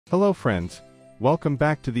Hello friends, welcome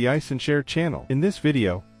back to the iSunshare channel. In this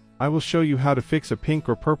video, I will show you how to fix a pink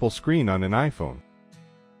or purple screen on an iPhone.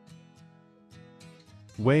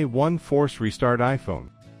 Way 1. Force restart iPhone.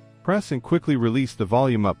 Press and quickly release the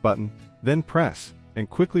volume up button, then press and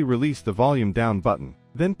quickly release the volume down button,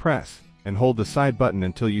 then press and hold the side button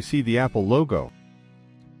until you see the Apple logo.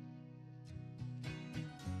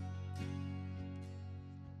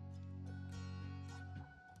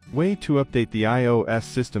 Way to update the iOS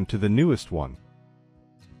system to the newest one.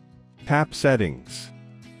 Tap Settings.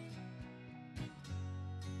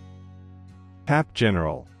 Tap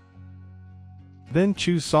General. Then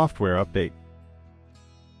choose Software Update.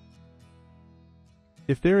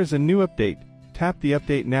 If there is a new update, tap the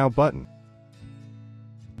Update Now button.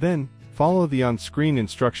 Then, follow the on-screen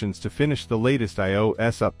instructions to finish the latest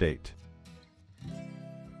iOS update.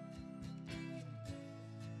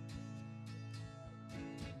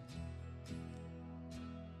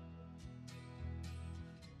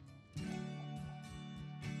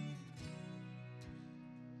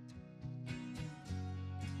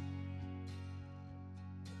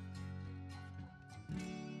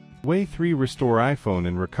 Way 3. Restore iPhone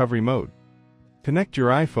in recovery mode. Connect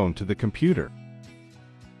your iPhone to the computer.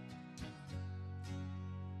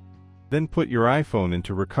 Then put your iPhone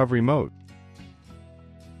into recovery mode.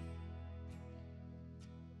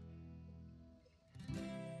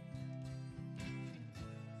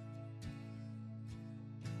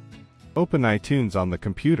 Open iTunes on the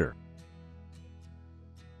computer.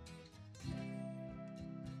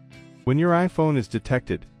 When your iPhone is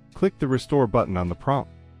detected, click the Restore button on the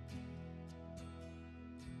prompt.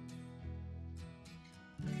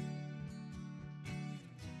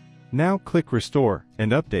 Now click Restore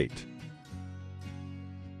and Update.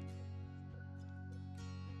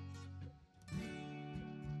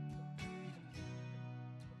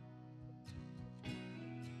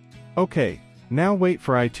 OK, now wait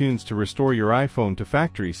for iTunes to restore your iPhone to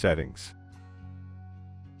factory settings.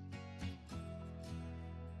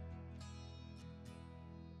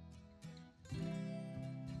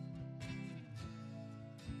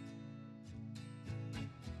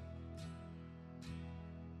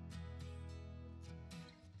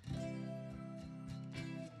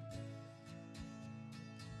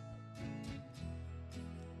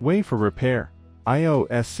 Way for repair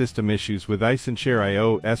iOS system issues with iSunshare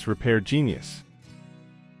iOS Repair Genius.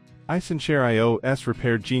 iSunshare iOS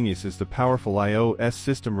Repair Genius is the powerful iOS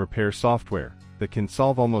system repair software that can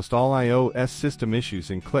solve almost all iOS system issues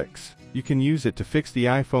in clicks. You can use it to fix the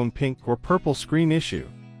iPhone pink or purple screen issue.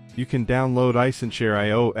 You can download iSunshare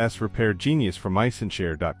iOS Repair Genius from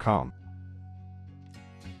iSunshare.com.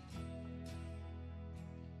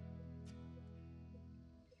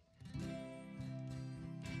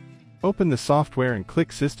 Open the software and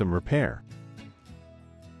click System Repair.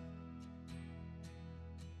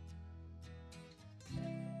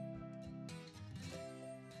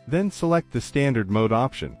 Then select the Standard Mode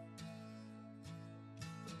option.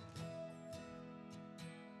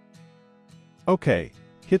 OK,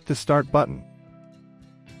 hit the Start button.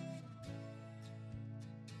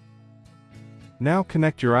 Now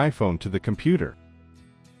connect your iPhone to the computer.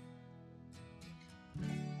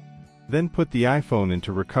 Then put the iPhone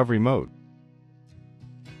into recovery mode.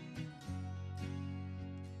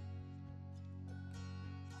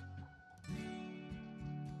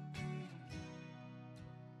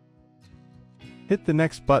 Hit the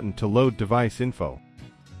next button to load device info.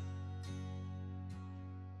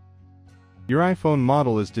 Your iPhone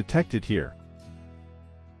model is detected here.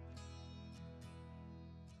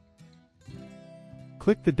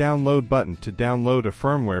 Click the Download button to download a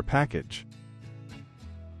firmware package.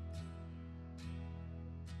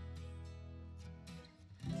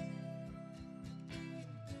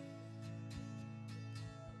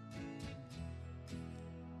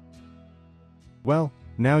 Well,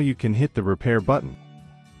 now you can hit the Repair button.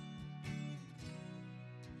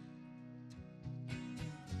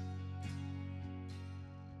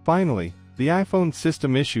 Finally, the iPhone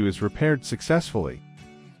system issue is repaired successfully.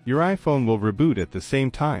 Your iPhone will reboot at the same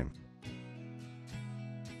time.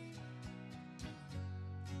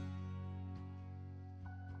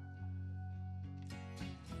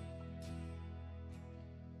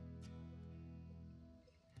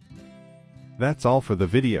 That's all for the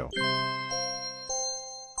video.